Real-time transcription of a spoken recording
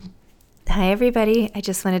Hi, everybody. I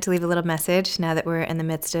just wanted to leave a little message now that we're in the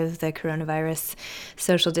midst of the coronavirus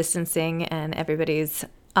social distancing and everybody's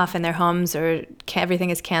off in their homes or everything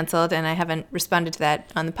is canceled. And I haven't responded to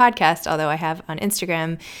that on the podcast, although I have on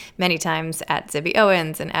Instagram many times at Zibby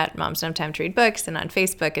Owens and at Moms Don't Have Time to Read Books and on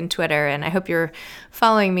Facebook and Twitter. And I hope you're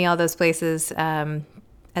following me all those places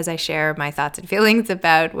as I share my thoughts and feelings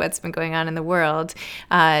about what's been going on in the world.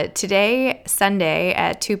 Today, Sunday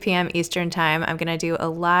at 2 p.m. Eastern Time, I'm going to do a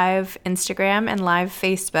live Instagram and live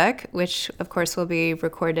Facebook, which of course will be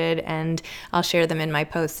recorded and I'll share them in my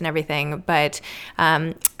posts and everything. But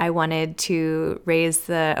I wanted to raise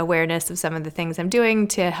the awareness of some of the things I'm doing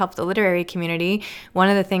to help the literary community. One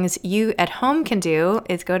of the things you at home can do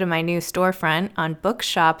is go to my new storefront on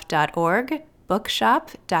bookshop.org.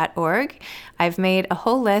 bookshop.org. I've made a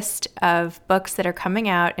whole list of books that are coming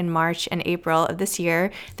out in March and April of this year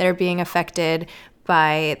that are being affected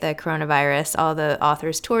by the coronavirus. All the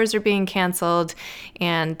authors' tours are being canceled,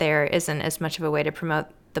 and there isn't as much of a way to promote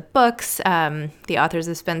the books. The authors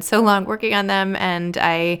have spent so long working on them, and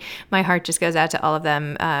my heart just goes out to all of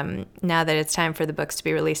them now that it's time for the books to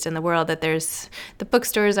be released in the world, that the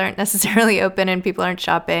bookstores aren't necessarily open and people aren't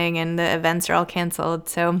shopping and the events are all canceled.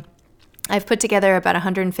 So I've put together about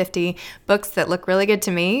 150 books that look really good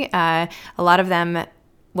to me. A lot of them,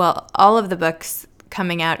 well, all of the books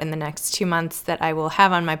coming out in the next 2 months that I will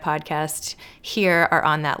have on my podcast here are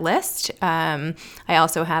on that list. I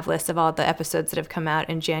also have lists of all the episodes that have come out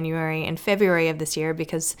in January and February of this year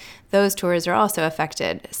because those tours are also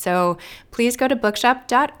affected. So please go to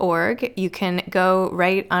bookshop.org. You can go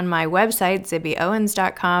right on my website,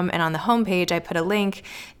 zibbyowens.com, and on the homepage I put a link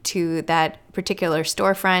to that particular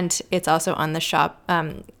storefront. It's also on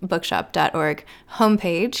the bookshop.org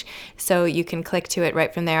homepage, so you can click to it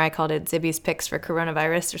right from there. I called it Zibby's Picks for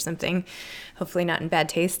Coronavirus or something, hopefully not in bad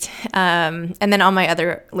taste. And then all my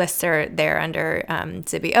other lists are there under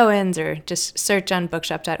Zibby Owens, or just search on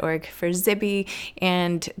bookshop.org for Zibby,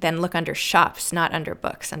 and then look under shops, not under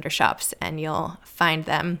books, under shops, and you'll find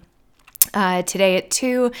them. Today at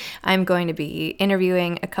 2, I'm going to be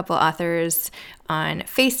interviewing a couple authors on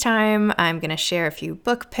FaceTime. I'm going to share a few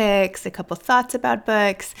book picks, a couple thoughts about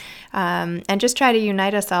books, and just try to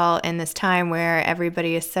unite us all in this time where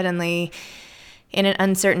everybody is suddenly in an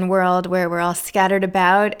uncertain world where we're all scattered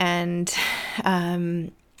about. And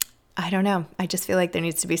I don't know. I just feel like there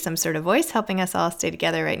needs to be some sort of voice helping us all stay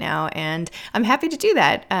together right now. And I'm happy to do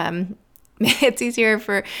that. It's easier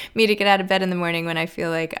for me to get out of bed in the morning when I feel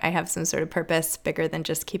like I have some sort of purpose bigger than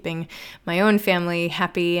just keeping my own family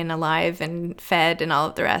happy and alive and fed and all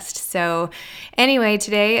of the rest. So anyway,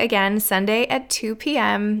 today, again, Sunday at 2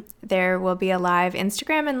 p.m., there will be a live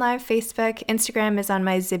Instagram and live Facebook. Instagram is on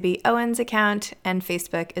my Zibby Owens account, and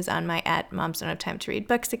Facebook is on my @Moms Don't Have Time to Read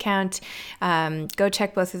Books account. Go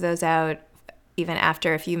check both of those out, even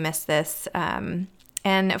after if you missed this.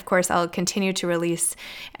 And of course, I'll continue to release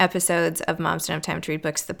episodes of Moms Don't Have Time to Read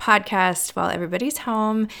Books, the podcast, while everybody's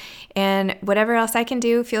home. And whatever else I can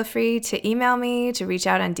do, feel free to email me, to reach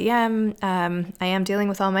out on DM. I am dealing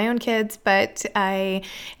with all my own kids, but I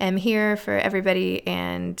am here for everybody.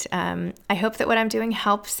 And I hope that what I'm doing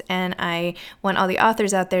helps. And I want all the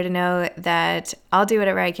authors out there to know that I'll do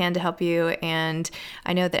whatever I can to help you. And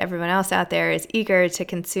I know that everyone else out there is eager to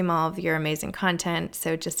consume all of your amazing content.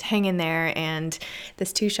 So just hang in there, and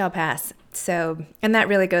this too shall pass. So, and that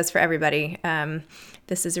really goes for everybody.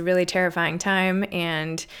 This is a really terrifying time,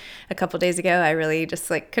 and a couple days ago, I really just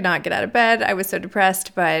could not get out of bed. I was so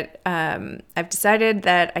depressed, but I've decided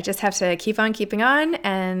that I just have to keep on keeping on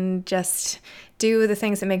and just do the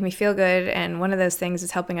things that make me feel good. And one of those things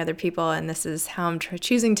is helping other people, and this is how I'm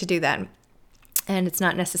choosing to do that. And it's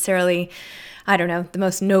not necessarily, I don't know, the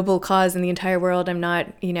most noble cause in the entire world. I'm not,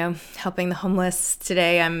 helping the homeless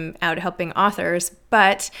today. I'm out helping authors.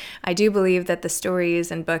 But I do believe that the stories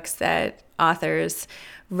and books that authors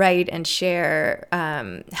write and share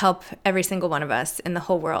help every single one of us in the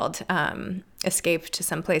whole world escape to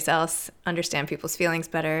someplace else, understand people's feelings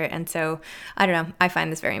better. And so, I don't know, I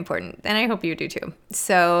find this very important, and I hope you do too.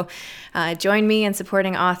 So join me in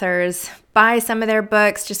supporting authors. Buy some of their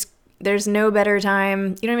books. There's no better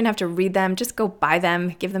time. You don't even have to read them. Just go buy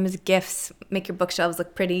them. Give them as gifts. Make your bookshelves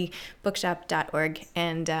look pretty. Bookshop.org.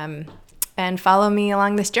 And follow me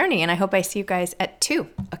along this journey. And I hope I see you guys at 2.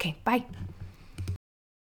 Okay, bye.